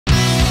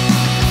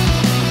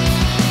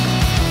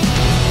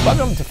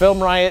Welcome to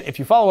Film Riot. If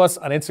you follow us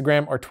on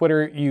Instagram or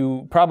Twitter,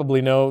 you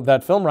probably know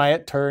that Film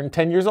Riot turned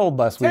 10 years old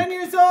last week. 10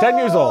 years old! 10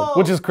 years old,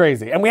 which is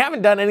crazy. And we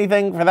haven't done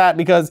anything for that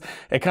because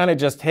it kind of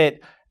just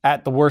hit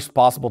at the worst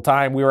possible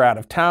time. We were out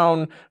of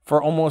town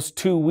for almost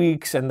 2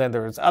 weeks, and then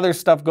there was other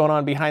stuff going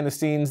on behind the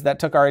scenes that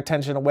took our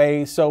attention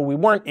away, so we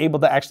weren't able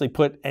to actually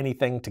put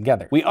anything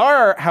together. We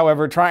are,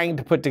 however, trying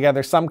to put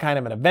together some kind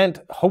of an event,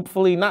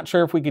 hopefully, not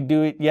sure if we could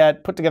do it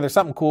yet, put together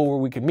something cool where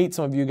we could meet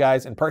some of you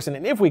guys in person,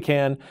 and if we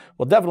can,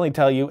 we'll definitely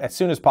tell you as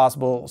soon as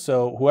possible,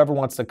 so whoever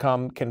wants to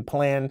come can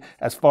plan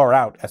as far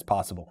out as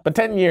possible. But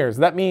 10 years,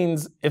 that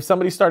means if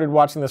somebody started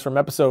watching this from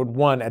episode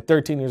 1 at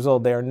 13 years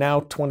old, they are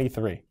now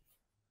 23.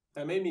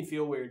 That made me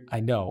feel weird.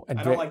 I know, and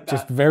I don't like that.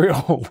 Just very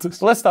old.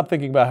 So let's stop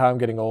thinking about how I'm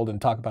getting old and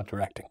talk about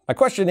directing. My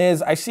question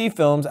is, I see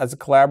films as a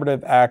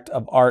collaborative act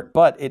of art,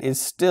 but it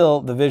is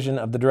still the vision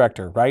of the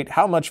director, right?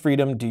 How much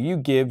freedom do you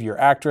give your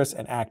actress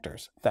and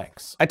actors?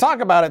 Thanks. I talk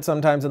about it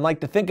sometimes and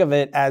like to think of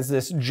it as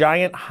this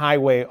giant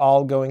highway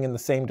all going in the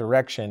same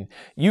direction.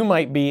 You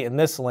might be in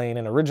this lane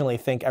and originally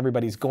think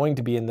everybody's going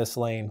to be in this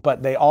lane,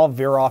 but they all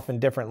veer off in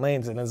different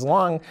lanes. And as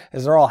long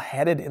as they're all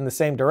headed in the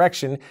same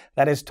direction,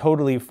 that is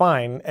totally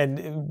fine.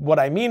 And what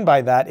I mean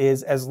by that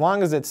is as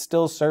long as it's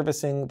still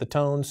servicing the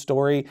tone,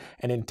 story,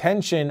 and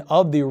intention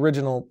of the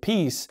original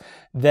piece,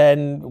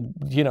 then,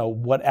 you know,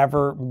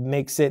 whatever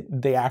makes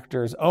it the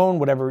actor's own,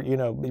 whatever, you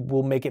know,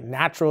 will make it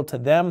natural to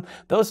them,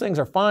 those things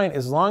are fine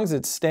as long as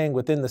it's staying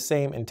within the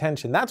same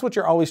intention. That's what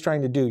you're always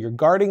trying to do. You're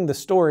guarding the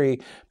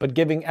story, but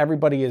giving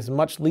everybody as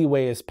much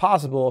leeway as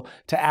possible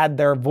to add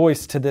their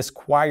voice to this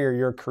choir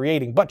you're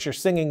creating, but you're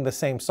singing the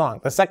same song.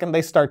 The second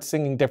they start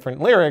singing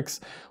different lyrics,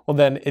 well,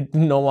 then it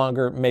no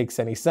longer makes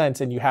any sense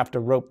and you have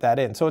to rope that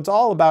in. So it's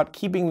all about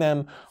keeping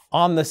them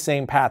on the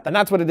same path. And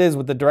that's what it is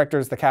with the director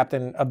as the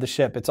captain of the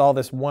ship. It's all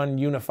this one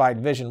unified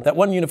vision. That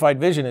one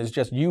unified vision is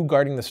just you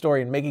guarding the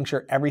story and making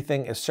sure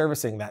everything is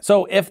servicing that.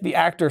 So if the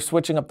actor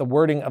switching up the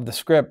wording of the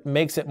script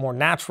makes it more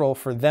natural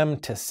for them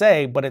to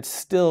say, but it's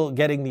still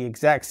getting the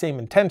exact same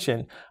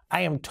intention,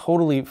 I am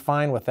totally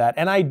fine with that.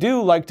 And I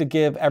do like to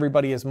give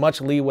everybody as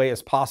much leeway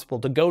as possible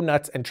to go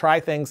nuts and try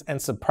things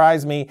and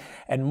surprise me.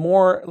 And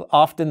more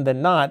often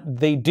than not,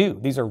 they do.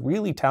 These are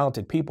really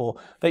talented people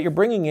that you're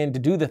bringing in to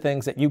do the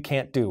things that you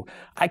can't do.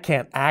 I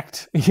can't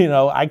act, you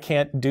know, I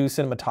can't do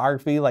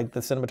cinematography like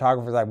the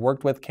cinematographers I've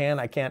worked with can.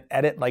 I can't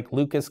edit like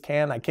Lucas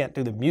can. I can't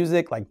do the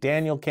music like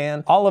Daniel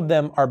can. All of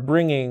them are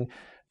bringing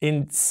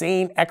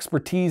insane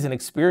expertise and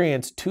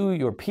experience to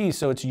your piece.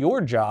 So it's your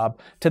job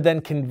to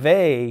then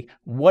convey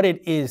what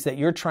it is that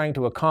you're trying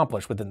to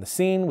accomplish within the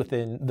scene,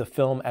 within the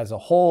film as a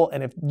whole.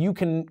 And if you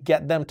can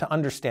get them to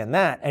understand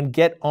that and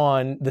get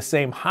on the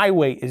same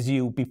highway as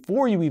you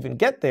before you even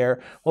get there,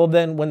 well,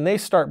 then when they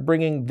start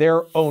bringing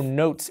their own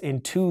notes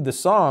into the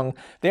song,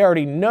 they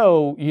already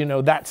know, you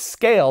know, that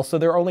scale. So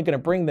they're only going to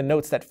bring the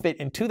notes that fit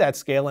into that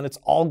scale and it's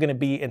all going to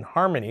be in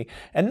harmony.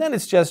 And then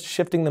it's just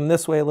shifting them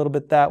this way a little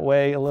bit, that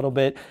way a little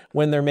bit,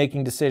 when they're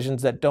making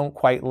decisions that don't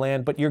quite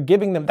land, but you're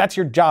giving them, that's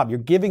your job. You're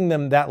giving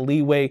them that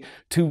leeway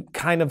to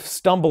kind of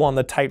stumble on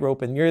the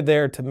tightrope and you're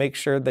there to make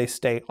sure they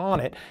stay on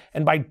it.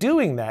 And by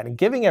doing that and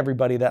giving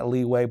everybody that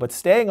leeway, but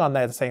staying on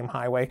that same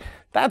highway,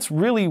 that's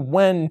really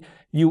when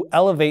you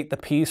elevate the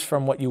piece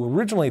from what you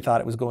originally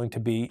thought it was going to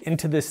be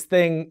into this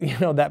thing, you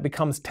know, that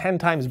becomes 10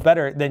 times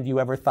better than you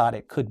ever thought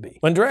it could be.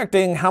 When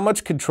directing, how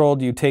much control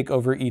do you take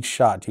over each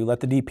shot? Do you let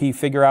the DP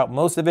figure out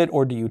most of it,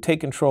 or do you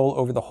take control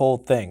over the whole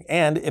thing?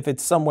 And if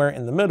it's somewhere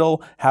in the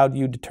middle, how do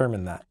you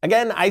determine that?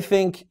 Again, I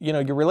think, you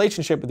know, your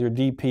relationship with your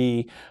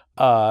DP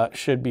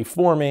should be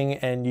forming,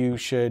 and you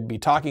should be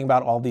talking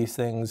about all these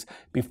things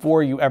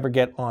before you ever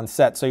get on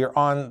set. So you're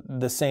on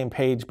the same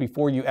page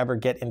before you ever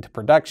get into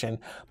production.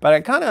 But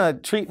I kind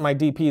of treat my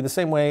DP the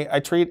same way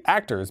I treat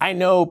actors. I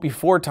know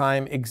before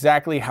time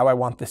exactly how I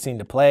want the scene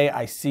to play.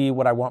 I see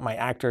what I want my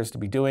actors to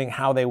be doing,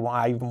 how they want,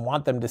 I even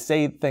want them to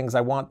say things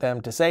I want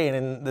them to say. And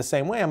in the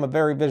same way, I'm a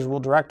very visual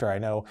director. I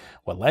know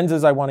what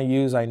lenses I want to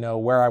use. I know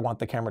where I want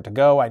the camera to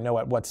go. I know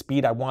at what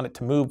speed I want it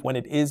to move, when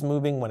it is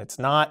moving, when it's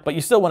not. But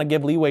you still want to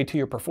give leeway to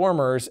your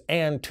performers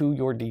and to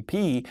your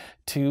DP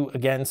to,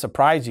 again,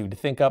 surprise you, to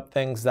think up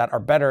things that are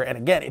better. And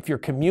again, if you're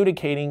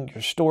communicating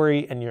your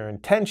story and your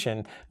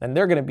intention, then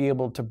they're going to be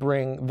able to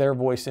bring their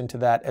voice into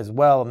that as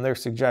well, and their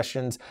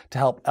suggestions to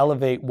help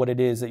elevate what it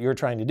is that you're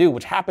trying to do,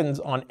 which happens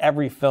on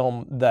every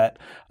film that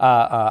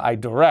I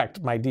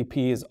direct. My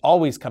DP is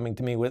always coming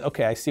to me with,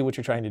 okay, I see what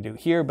you're trying to do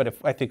here, but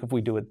I think if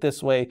we do it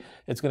this way,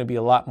 it's going to be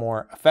a lot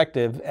more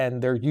effective,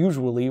 and they're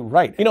usually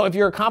right. You know, if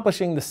you're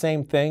accomplishing the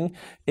same thing,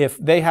 if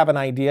they have an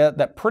idea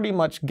that pretty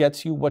much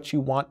gets you what you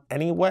want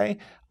anyway,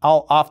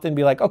 I'll often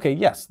be like, okay,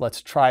 yes,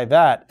 let's try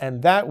that.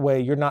 And that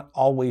way you're not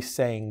always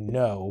saying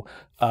no.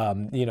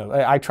 You know,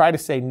 I try to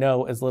say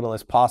no as little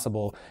as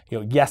possible. You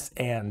know, yes,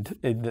 and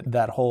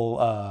that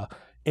whole,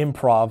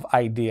 improv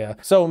idea.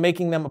 So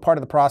making them a part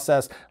of the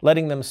process,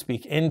 letting them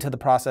speak into the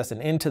process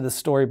and into the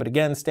story, but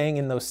again, staying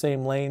in those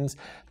same lanes,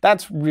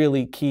 that's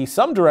really key.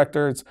 Some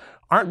directors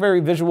aren't very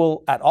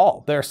visual at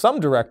all. There are some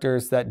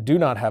directors that do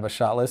not have a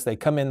shot list. They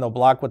come in, they'll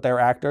block with their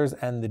actors,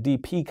 and the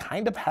DP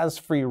kind of has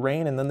free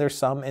reign, and then there's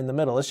some in the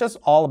middle. It's just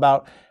all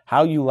about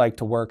how you like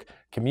to work,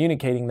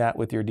 communicating that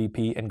with your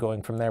DP and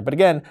going from there. But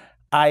again,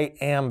 I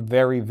am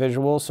very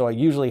visual, so I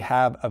usually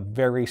have a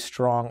very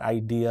strong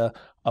idea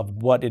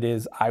of what it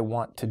is I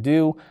want to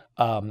do,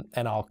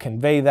 and I'll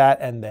convey that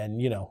and then,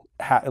 you know,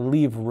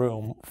 leave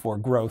room for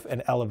growth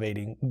and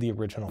elevating the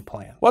original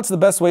plan. What's the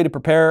best way to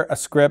prepare a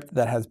script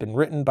that has been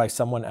written by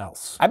someone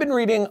else? I've been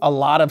reading a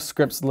lot of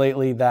scripts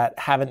lately that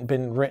haven't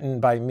been written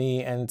by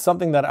me, and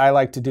something that I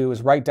like to do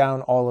is write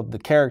down all of the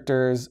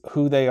characters,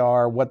 who they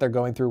are, what they're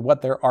going through,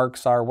 what their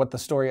arcs are, what the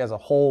story as a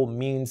whole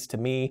means to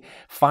me,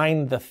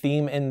 find the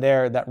theme in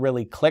there that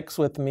really clicks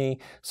with me.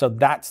 So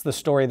that's the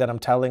story that I'm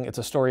telling. It's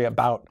a story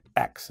about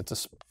X. It's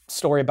a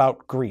story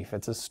about grief.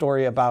 It's a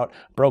story about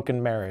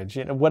broken marriage,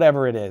 you know,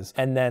 whatever it is.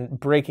 And then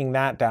breaking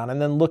that down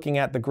and then looking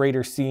at the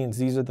greater scenes.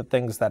 These are the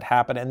things that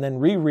happen, and then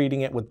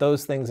rereading it with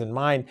those things in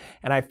mind.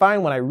 And I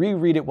find when I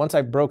reread it, once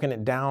I've broken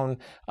it down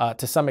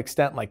to some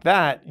extent like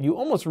that, you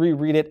almost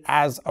reread it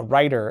as a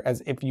writer,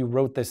 as if you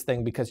wrote this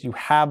thing, because you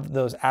have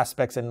those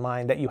aspects in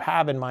mind that you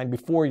have in mind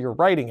before you're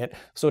writing it.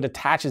 So it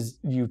attaches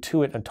you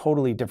to it in a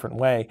totally different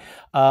way.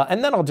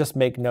 And then I'll just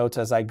make notes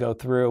as I go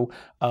through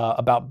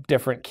about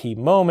different key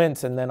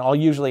moments, and then I'll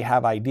usually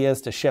have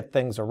ideas to shift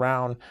things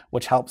around,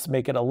 which helps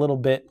make it a little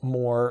bit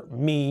more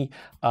me,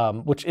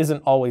 which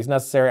isn't always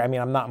necessary. I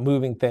mean, I'm not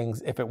moving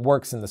things if it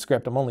works in the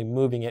script. I'm only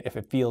moving it if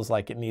it feels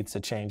like it needs to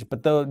change.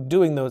 But though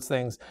doing those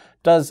things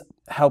does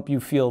help you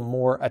feel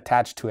more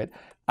attached to it,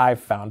 I've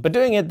found. But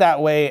doing it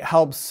that way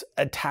helps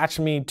attach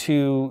me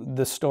to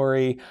the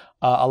story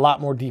a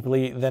lot more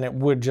deeply than it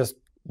would just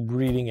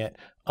reading it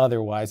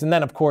otherwise. And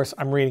then, of course,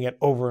 I'm reading it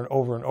over and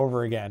over and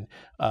over again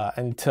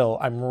until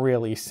I'm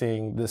really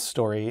seeing this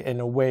story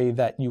in a way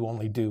that you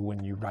only do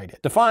when you write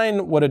it.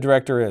 Define what a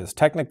director is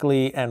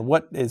technically, and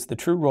what is the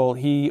true role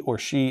he or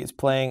she is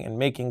playing in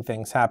making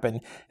things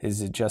happen.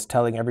 Is it just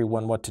telling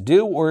everyone what to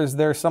do, or is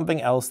there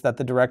something else that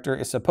the director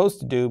is supposed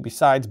to do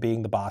besides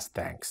being the boss?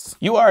 Thanks.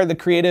 You are the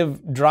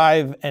creative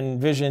drive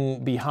and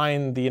vision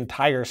behind the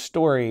entire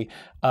story.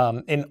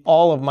 In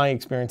all of my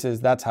experiences,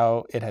 that's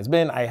how it has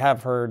been. I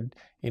have heard,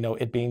 you know,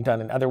 it being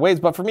done in other ways,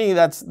 but for me,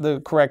 that's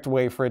the correct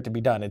way for it to be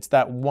done. It's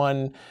that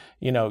one,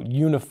 you know,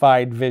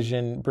 unified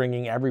vision,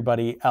 bringing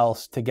everybody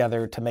else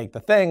together to make the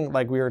thing,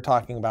 like we were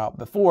talking about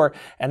before.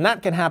 And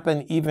that can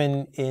happen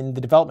even in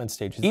the development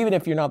stages. Even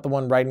if you're not the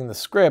one writing the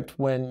script,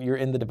 when you're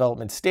in the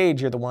development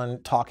stage, you're the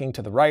one talking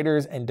to the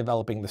writers and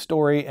developing the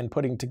story and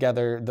putting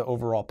together the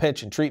overall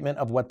pitch and treatment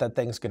of what that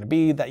thing's going to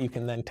be, that you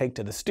can then take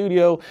to the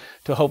studio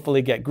to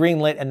hopefully get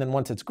greenlit. And then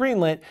once it's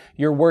greenlit,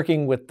 you're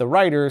working with the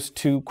writers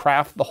to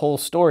craft the whole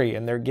story,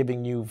 and they're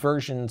giving you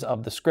versions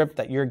of the script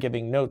that you're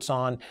giving notes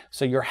on.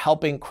 So you're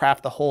helping craft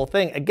the whole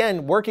thing.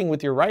 Again, working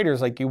with your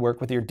writers like you work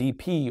with your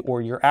DP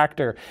or your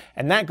actor.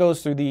 And that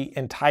goes through the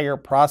entire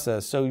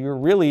process. So you're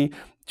really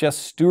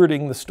just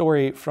stewarding the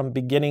story from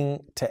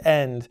beginning to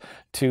end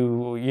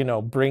to, you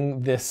know,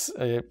 bring this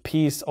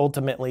piece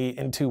ultimately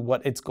into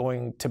what it's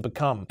going to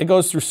become. It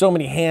goes through so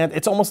many hands.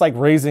 It's almost like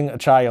raising a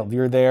child.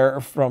 You're there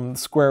from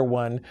square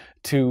one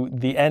to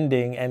the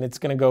ending, and it's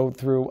going to go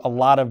through a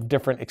lot of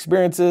different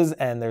experiences,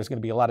 and there's going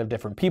to be a lot of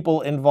different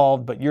people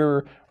involved, but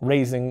you're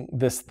raising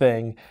this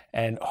thing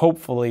and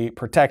hopefully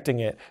protecting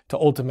it to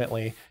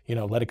ultimately, you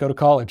know, let it go to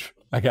college,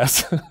 I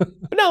guess.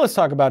 But now let's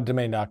talk about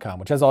domain.com,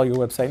 which has all your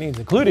website needs,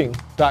 including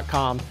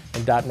 .com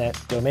and .net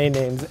domain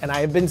names. And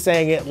I have been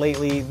saying it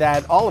lately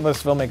that all of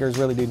us filmmakers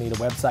really do need a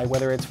website,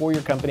 whether it's for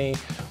your company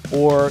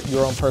or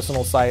your own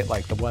personal site,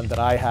 like the one that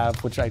I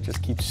have, which I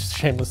just keep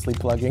shamelessly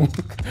plugging.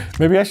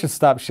 Maybe I should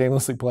stop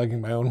shamelessly plugging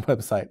my own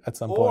website at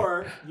some point.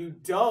 Or you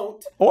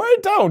don't. Or I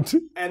don't.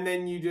 And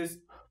then you just...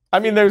 I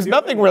mean, there's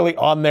nothing really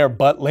on there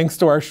but links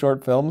to our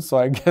short films, so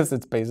I guess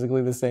it's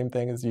basically the same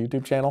thing as the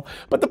YouTube channel.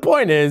 But the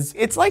point is,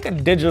 it's like a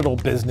digital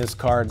business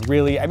card,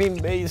 really. I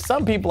mean,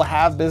 some people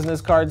have business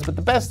cards, but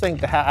the best thing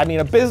to have, I mean,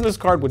 a business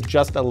card with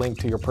just a link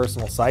to your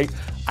personal site,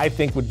 I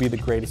think would be the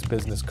greatest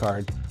business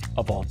card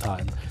of all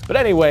time. But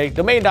anyway,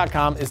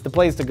 domain.com is the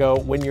place to go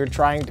when you're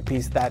trying to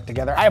piece that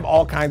together. I have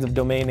all kinds of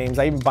domain names.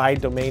 I even buy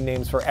domain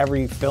names for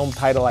every film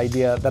title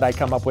idea that I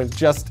come up with,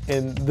 just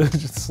in the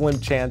slim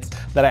chance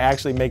that I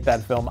actually make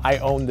that film. I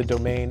own the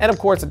domain. And of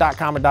course, the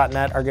 .com and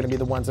 .net are going to be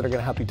the ones that are going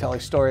to help you tell a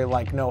story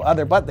like no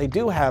other, but they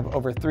do have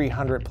over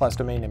 300 plus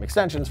domain name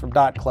extensions from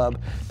 .club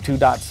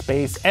to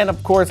 .space. And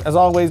of course, as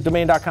always,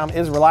 domain.com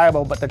is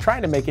reliable, but they're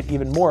trying to make it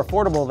even more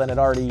affordable than it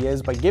already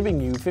is by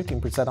giving you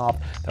 15% off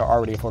their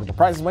already affordable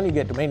prices when you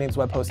get domain names,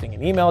 web hosting,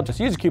 and email.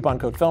 Just use the coupon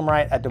code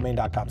FilmRiot at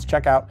domain.com's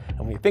checkout. And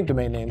when you think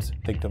domain names,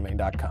 think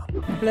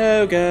domain.com.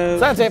 Logo. So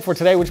that's it for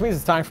today, which means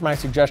it's time for my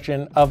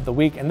suggestion of the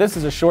week. And this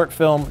is a short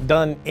film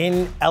done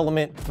in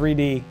Element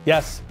 3D.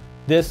 Yes,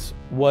 This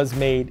was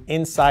made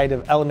inside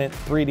of Element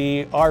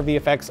 3D. Our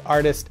VFX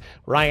artist,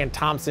 Ryan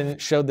Thompson,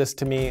 showed this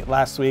to me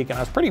last week, and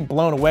I was pretty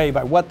blown away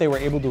by what they were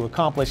able to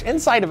accomplish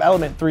inside of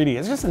Element 3D.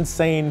 It's just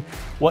insane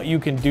what you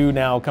can do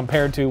now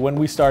compared to when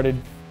we started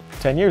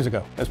 10 years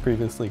ago, as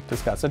previously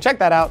discussed. So check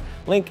that out,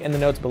 link in the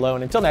notes below.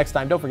 And until next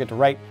time, don't forget to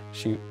write,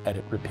 shoot,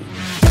 edit, repeat.